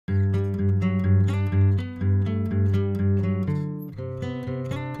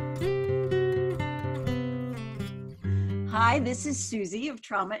Hi, this is Susie of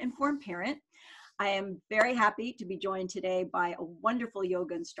Trauma Informed Parent. I am very happy to be joined today by a wonderful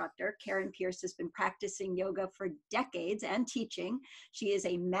yoga instructor. Karen Pierce has been practicing yoga for decades and teaching. She is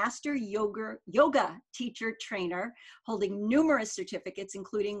a master yoga teacher trainer, holding numerous certificates,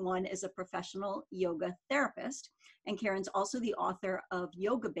 including one as a professional yoga therapist. And Karen's also the author of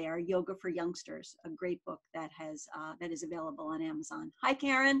Yoga Bear, Yoga for Youngsters, a great book that is available on Amazon. Hi,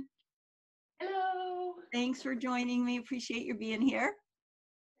 Karen. Hello. Thanks for joining me. Appreciate you being here.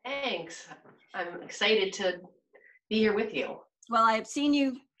 Thanks. I'm excited to be here with you. Well, I've seen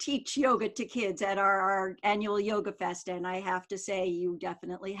you teach yoga to kids at our annual Yoga Fest, and I have to say you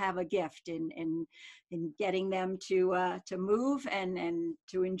definitely have a gift in getting them to move and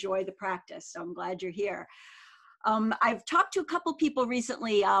to enjoy the practice. So I'm glad you're here. I've talked to a couple people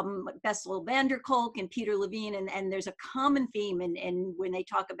recently, Bessel van der Kolk and Peter Levine, and there's a common theme in when they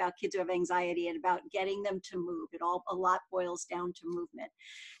talk about kids who have anxiety and about getting them to move. A lot boils down to movement.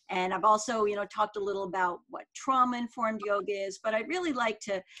 And I've also, talked a little about what trauma-informed yoga is, but I'd really like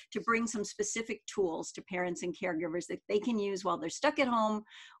to bring some specific tools to parents and caregivers that they can use while they're stuck at home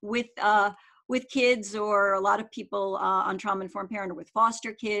with kids, or a lot of people on Trauma Informed Parent, or with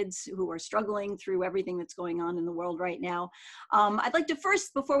foster kids who are struggling through everything that's going on in the world right now. I'd like to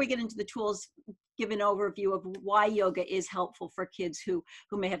first, before we get into the tools, give an overview of why yoga is helpful for kids who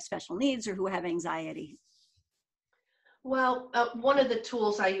may have special needs or who have anxiety. Well, one of the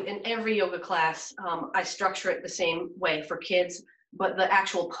tools in every yoga class, I structure it the same way for kids, but the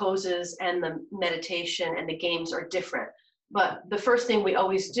actual poses and the meditation and the games are different. But the first thing we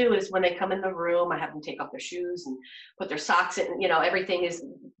always do is when they come in the room, I have them take off their shoes and put their socks in. Everything is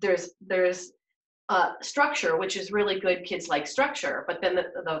there's structure, which is really good. Kids like structure, but then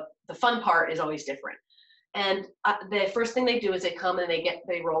the fun part is always different. And the first thing they do is they come and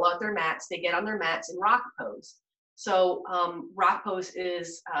they roll out their mats. They get on their mats in rock pose. So rock pose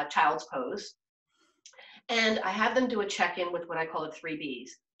is child's pose. And I have them do a check-in with what I call the 3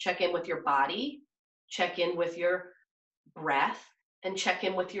 Bs. Check in with your body, check in with your breath, and check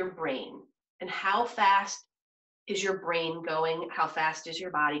in with your brain. And how fast is your brain going? How fast is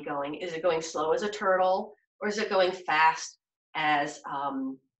your body going? Is it going slow as a turtle, or is it going fast as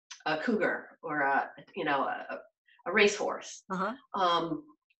a cougar or a racehorse? Uh-huh.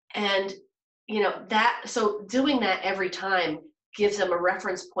 And so doing that every time gives them a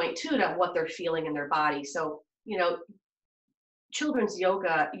reference point too to what they're feeling in their body. So children's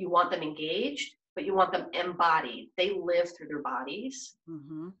yoga, you want them engaged, but you want them embodied. They live through their bodies.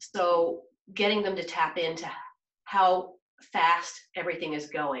 Mm-hmm. So getting them to tap into how fast everything is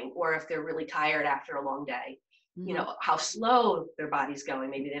going, or if they're really tired after a long day, Mm-hmm. how slow their body's going.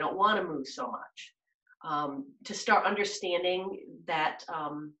 Maybe they don't want to move so much. To start understanding that,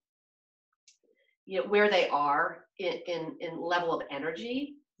 where they are in level of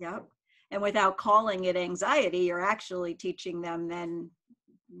energy. Yep. And without calling it anxiety, you're actually teaching them then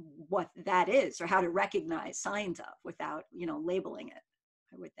what that is, or how to recognize signs of, without labeling it,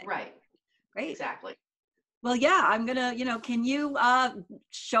 I would think. Right. Great. Exactly. Well, yeah, I'm gonna, can you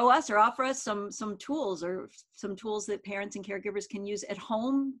show us or offer us some tools, or some tools that parents and caregivers can use at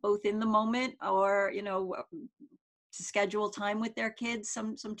home, both in the moment or to schedule time with their kids,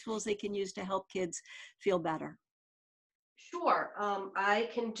 some tools they can use to help kids feel better? Sure. I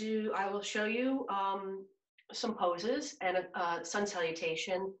will show you some poses and a sun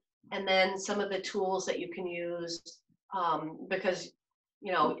salutation, and then some of the tools that you can use, because,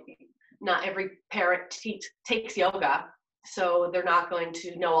 not every parent takes yoga, so they're not going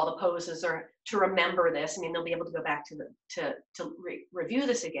to know all the poses or to remember this. I mean, they'll be able to go back to review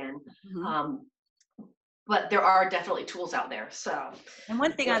this again. Mm-hmm. But there are definitely tools out there. So, and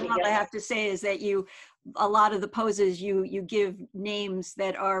one thing I have to say is that a lot of the poses you give names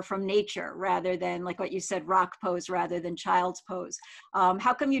that are from nature, rather than, like what you said, rock pose rather than child's pose.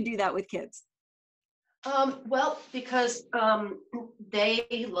 How come you do that with kids? Well, because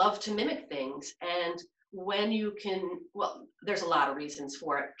they love to mimic things, and when you there's a lot of reasons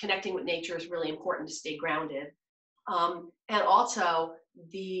for it. Connecting with nature is really important to stay grounded. And also,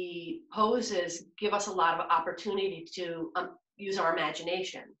 the poses give us a lot of opportunity to use our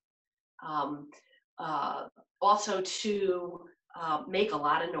imagination. Also to make a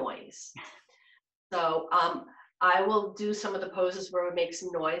lot of noise. So I will do some of the poses where we make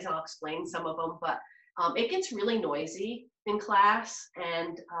some noise. I'll explain some of them, but it gets really noisy in class,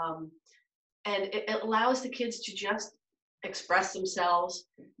 and it allows the kids to just express themselves,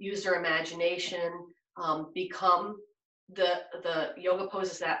 use their imagination, become the yoga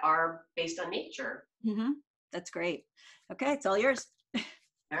poses that are based on nature. Mm-hmm. That's great. Okay, it's all yours.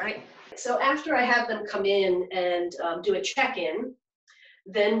 All right. So after I have them come in and do a check-in,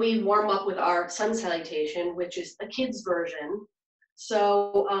 then we warm up with our sun salutation, which is a kid's version.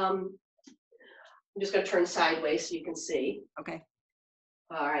 So I'm just going to turn sideways so you can see. Okay.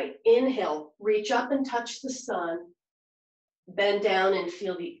 All right. Inhale, reach up and touch the sun. Bend down and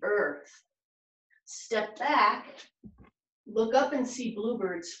feel the earth. Step back, look up and see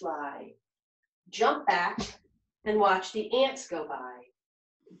bluebirds fly. Jump back and watch the ants go by.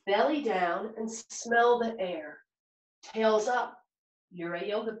 Belly down and smell the air. Tails up, you're a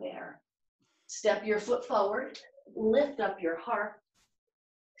yoga bear. Step your foot forward, lift up your heart.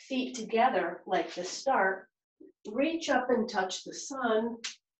 Feet together like the start. Reach up and touch the sun.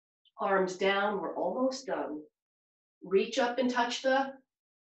 Arms down, we're almost done. Reach up and touch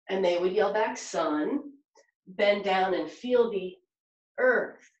and they would yell back, sun. Bend down and feel the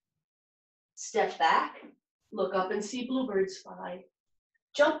earth. Step back, look up and see bluebirds fly.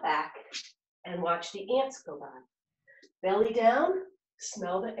 Jump back and watch the ants go by. Belly down,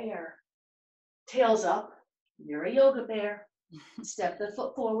 smell the air. Tails up, you're a yoga bear. Step the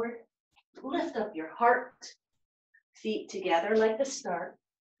foot forward, lift up your heart. Feet together like the start.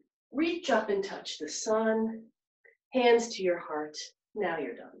 Reach up and touch the sun. Hands to your heart. Now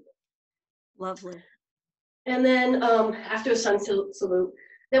you're done. Lovely. And then after a sun salute,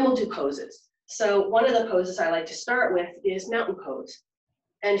 then we'll do poses. So one of the poses I like to start with is mountain pose.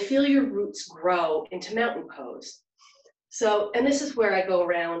 And feel your roots grow into mountain pose. So, and this is where I go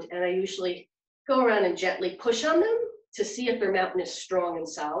around, and I usually go around and gently push on them to see if their mountain is strong and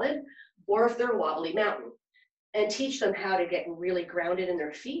solid, or if they're a wobbly mountain, and teach them how to get really grounded in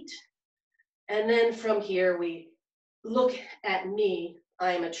their feet. And then from here, we look at me,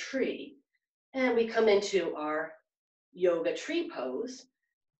 I'm a tree, and we come into our yoga tree pose.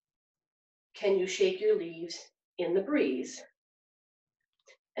 Can you shake your leaves in the breeze?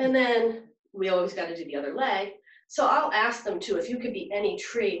 And then we always got to do the other leg. So I'll ask them too, if you could be any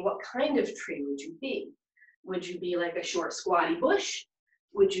tree, what kind of tree would you be? Would you be like a short squatty bush?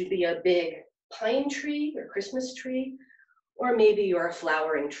 Would you be a big pine tree or Christmas tree? Or maybe you're a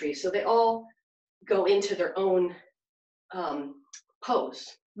flowering tree. So they all go into their own pose,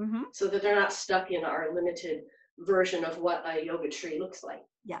 so that they're not stuck in our limited version of what a yoga tree looks like.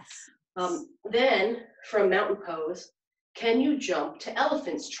 Yes. Then from mountain pose, can you jump to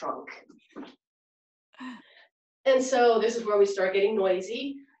elephant's trunk? And so this is where we start getting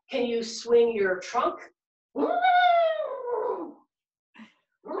noisy. Can you swing your trunk?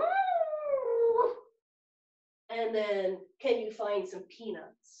 And then can you find some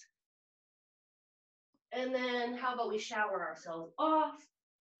peanuts? And then how about we shower ourselves off?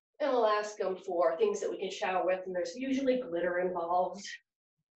 And we'll ask them for things that we can shower with, and there's usually glitter involved.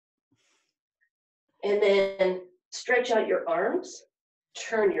 And then stretch out your arms,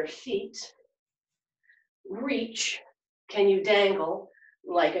 turn your feet, reach. Can you dangle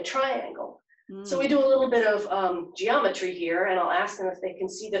like a triangle? So we do a little bit of geometry here, and I'll ask them if they can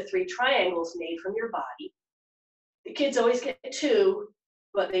see the 3 triangles made from your body. The kids always get 2,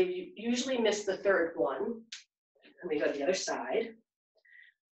 but they usually miss the 3rd one. And we go to the other side.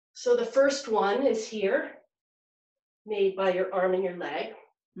 So the first one is here, made by your arm and your leg.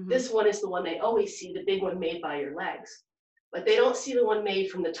 This one is the one they always see, the big one made by your legs. But they don't see the one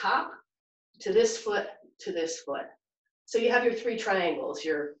made from the top to this foot to this foot. So you have your 3 triangles,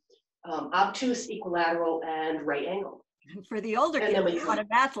 your obtuse, equilateral, and right angle. For the older kids, they want a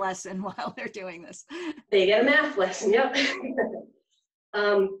math lesson while they're doing this. They get a math lesson, yep.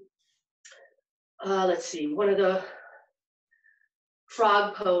 Let's see, one of the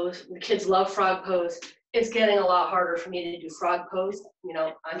frog pose, the kids love frog pose. It's getting a lot harder for me to do frog pose. You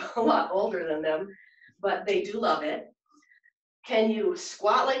know, I'm a lot older than them, but they do love it. Can you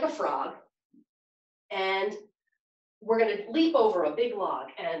squat like a frog? And we're gonna leap over a big log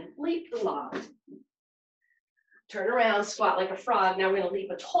and leap the log. Turn around, squat like a frog. Now we're gonna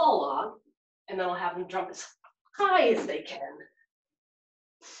leap a tall log, and then I'll have them jump as high as they can.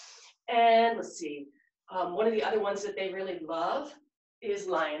 And let's see, one of the other ones that they really love is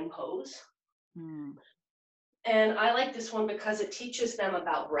lion pose. And I like this one because it teaches them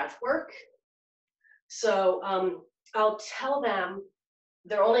about breath work. So I'll tell them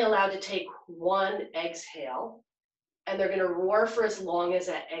they're only allowed to take 1 exhale, and they're gonna roar for as long as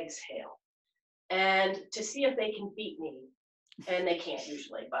that exhale. And to see if they can beat me, and they can't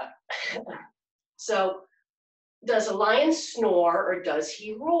usually, but. So does a lion snore or does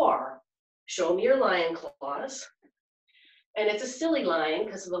he roar? Show me your lion claws. And it's a silly lion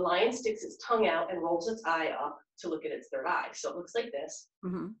because the lion sticks its tongue out and rolls its eye up to look at its 3rd eye. So it looks like this.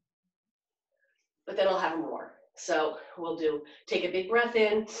 But then I'll have them roar. So we'll take a big breath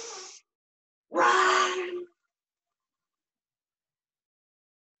in, run,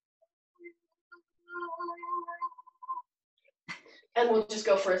 and we'll just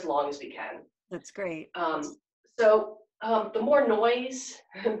go for as long as we can. That's great. The more noise,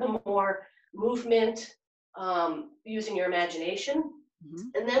 the more movement, using your imagination. Mm-hmm.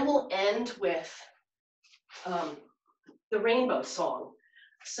 And then we'll end with the rainbow song.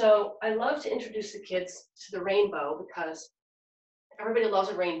 So I love to introduce the kids to the rainbow because everybody loves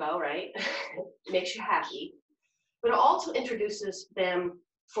a rainbow, right? It makes you happy. But it also introduces them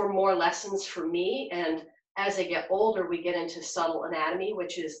for more lessons for me. And as they get older, we get into subtle anatomy,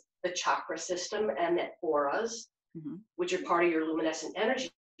 which is the chakra system and the auras, Mm-hmm. which are part of your luminescent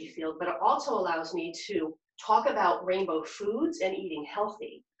energy field. But it also allows me to talk about rainbow foods and eating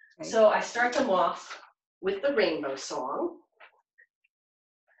healthy. Okay. So I start them off with the rainbow song.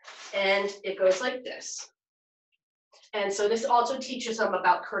 And it goes like this. And so this also teaches them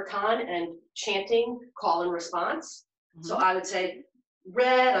about kirtan and chanting, call and response. Mm-hmm. So I would say,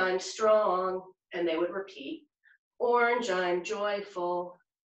 red, I'm strong, and they would repeat. Orange, I'm joyful.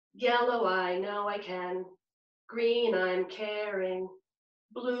 Yellow, I know I can. Green, I'm caring.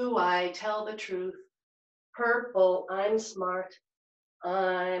 Blue, I tell the truth. Purple, I'm smart.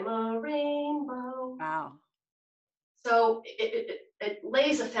 I'm a rainbow. Wow. So it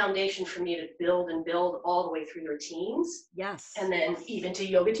lays a foundation for me to build and build all the way through your teens. Yes. And then even to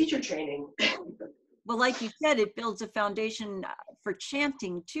yoga teacher training. Well, like you said, it builds a foundation for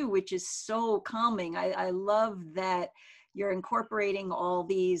chanting too, which is so calming. I love that you're incorporating all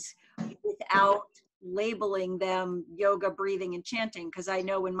these without labeling them yoga, breathing, and chanting. Because I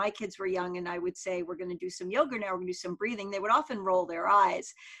know when my kids were young and I would say, we're going to do some yoga now, we're going to do some breathing, they would often roll their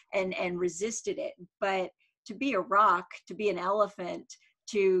eyes and resisted it. But to be a rock, to be an elephant,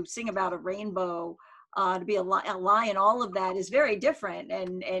 to sing about a rainbow, to be a lion, all of that is very different.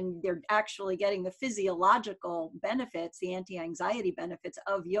 And they're actually getting the physiological benefits, the anti-anxiety benefits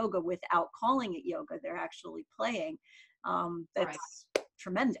of yoga without calling it yoga. They're actually playing. That's right.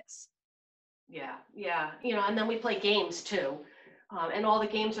 Tremendous. Yeah. And then we play games too. And all the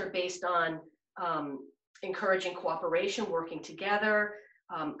games are based on encouraging cooperation, working together,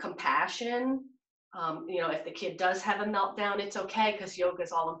 compassion. If the kid does have a meltdown, it's okay because yoga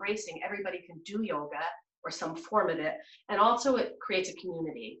is all embracing. Everybody can do yoga or some form of it. And also it creates a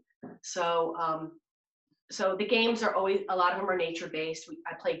community. So the games are always, a lot of them are nature-based.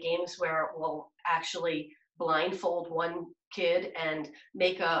 I play games where we'll actually blindfold one kid and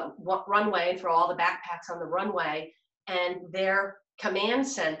make a runway and throw all the backpacks on the runway. And their command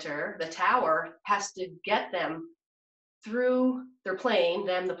center, the tower, has to get them through the plane,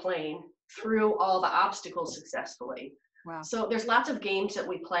 through all the obstacles successfully. Wow. So there's lots of games that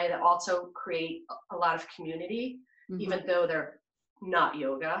we play that also create a lot of community, mm-hmm. even though they're not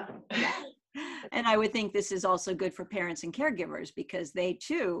yoga. And I would think this is also good for parents and caregivers because they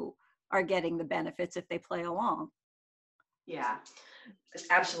too are getting the benefits if they play along. Yeah,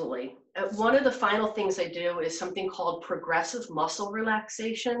 absolutely. One of the final things I do is something called progressive muscle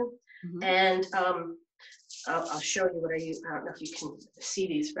relaxation. Mm-hmm. And I'll show you what I use. I don't know if you can see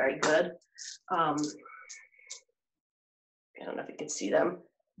these very good. I don't know if you can see them.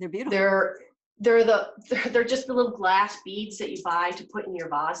 They're beautiful. They're just the little glass beads that you buy to put in your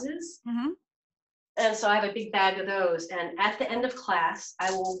vases. Mm-hmm. And so I have a big bag of those. And at the end of class,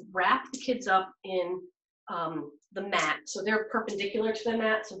 I will wrap the kids up in the mat. So they're perpendicular to the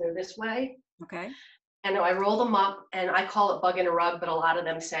mat, so they're this way. Okay. And I roll them up, and I call it bug in a rug, but a lot of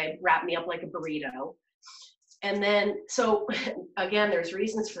them say, wrap me up like a burrito. And then, so again, there's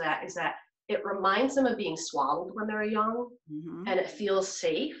reasons for that, is that it reminds them of being swaddled when they're young, mm-hmm. and it feels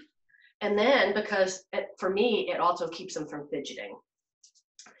safe. And then, because for me, it also keeps them from fidgeting.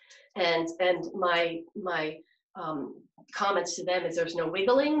 And my comments to them is there's no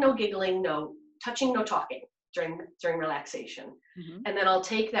wiggling, no giggling, no touching, no talking during relaxation. Mm-hmm. And then I'll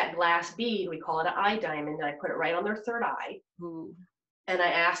take that glass bead, we call it an eye diamond, and I put it right on their third eye. Ooh. And I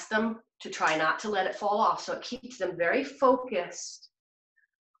ask them to try not to let it fall off. So it keeps them very focused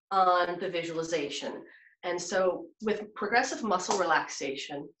on the visualization. And so with progressive muscle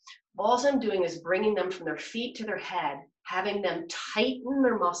relaxation, all I'm doing is bringing them from their feet to their head, having them tighten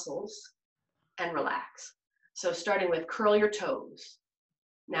their muscles and relax. So starting with curl your toes,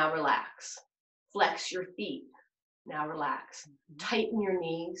 now relax. Flex your feet, now relax. Tighten your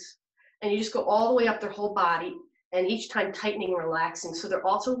knees. And you just go all the way up their whole body, and each time tightening and relaxing. So they're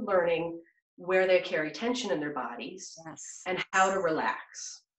also learning where they carry tension in their bodies, yes, and how to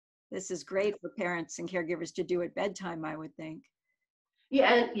relax. This is great for parents and caregivers to do at bedtime, I would think.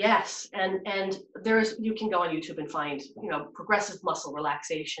 Yeah, and yes, and there's, you can go on YouTube and find, you know, progressive muscle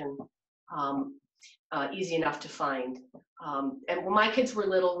relaxation, um, easy enough to find. And when my kids were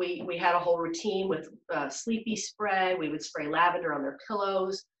little, we had a whole routine with sleepy spray. We would spray lavender on their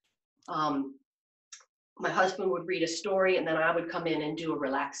pillows. Um, my husband would read a story, and then I would come in and do a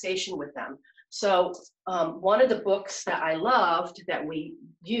relaxation with them. So one of the books that I loved that we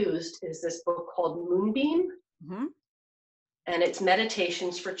used is this book called Moonbeam, Hmm. and it's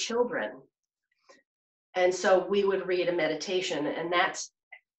meditations for children. And so we would read a meditation, and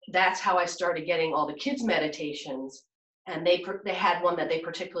that's how I started getting all the kids meditations. And they had one that they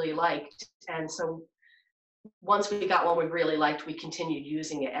particularly liked, and so once we got one we really liked, we continued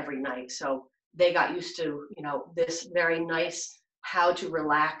using it every night. So they got used to, you know, this very nice how to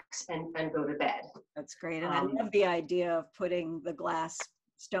relax and go to bed. That's great. And I Um, love the idea of putting the glass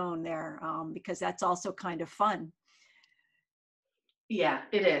stone there, because that's also kind of fun. yeah,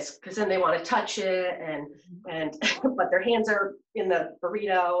 it is, because then they want to touch it and but their hands are in the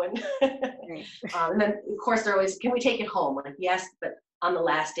burrito and Great. and then of course they're always, can we take it home? Like, yes, but on the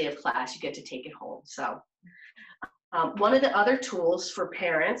last day of class you get to take it home. So one of the other tools for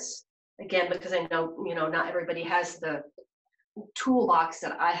parents, again, because I know, you know, not everybody has the toolbox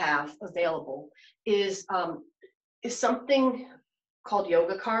that I have available, is something called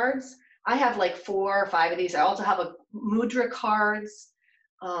yoga cards. I have like 4 or 5 of these. I also have a mudra cards.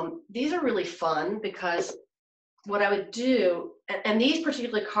 These are really fun because what I would do, and these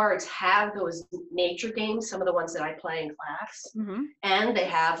particular cards have those nature games, some of the ones that I play in class, Hmm. and they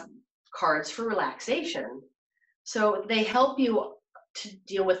have cards for relaxation. So they help you to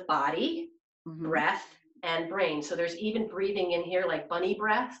deal with body, Hmm. breath, and brain. So there's even breathing in here, like bunny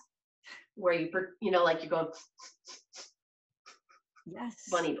breath, where you know, like you go Yes.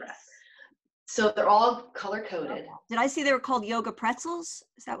 bunny breath. So they're all color Love coded. that. Did I see they were called yoga pretzels?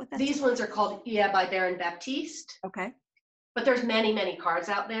 Is that what that's? These ones are called, yeah, by Baron Baptiste, Okay. but there's many, many cards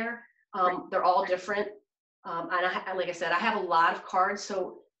out there. Great. They're all different. And like I said, I have a lot of cards.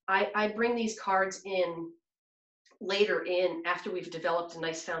 So I bring these cards in later in after we've developed a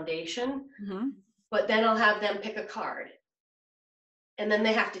nice foundation, Hmm. but then I'll have them pick a card. And then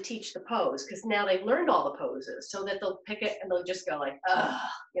they have to teach the pose because now they've learned all the poses, so that they'll pick it and they'll just go like,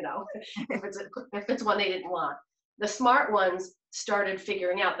 you know, if it's one they didn't want. The smart ones started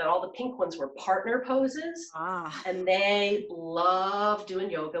figuring out that all the pink ones were partner poses, Ah, and they love doing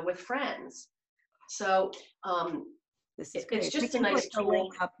yoga with friends. So this is it's great. We just a can put nice the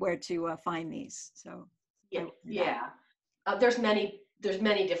link tool. up where to find these. So I Yeah, will do that. yeah. There's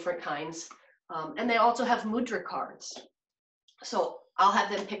many different kinds, and they also have mudra cards. So I'll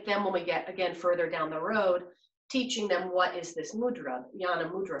have them pick them when we get again further down the road, teaching them what is this mudra, Jnana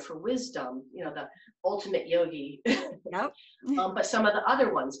mudra for wisdom, you know, the ultimate yogi. Yep. But some of the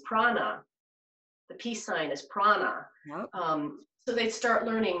other ones, prana, the peace sign is prana. Yep. So they start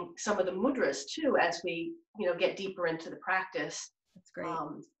learning some of the mudras too as we, you know, get deeper into the practice. That's great.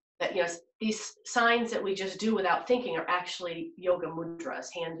 That, you know, these signs that we just do without thinking are actually yoga mudras,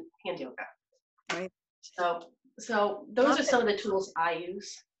 hand yoga. Right. So those Love are it. some of the tools I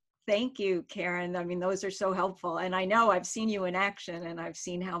use. Thank you, Karen. I mean, those are so helpful. And I know I've seen you in action and I've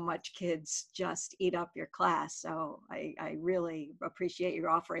seen how much kids just eat up your class. So I really appreciate you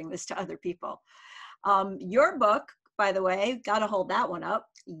offering this to other people. Your book, by the way, got to hold that one up.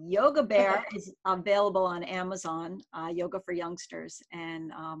 Yoga Bear is available on Amazon, Yoga for Youngsters.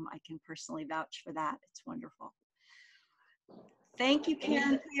 And I can personally vouch for that. It's wonderful. Thank you,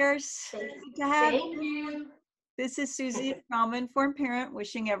 Karen Pierce. Good to have you. Thank you. This is Susie, a trauma-informed parent,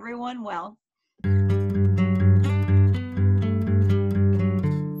 wishing everyone well.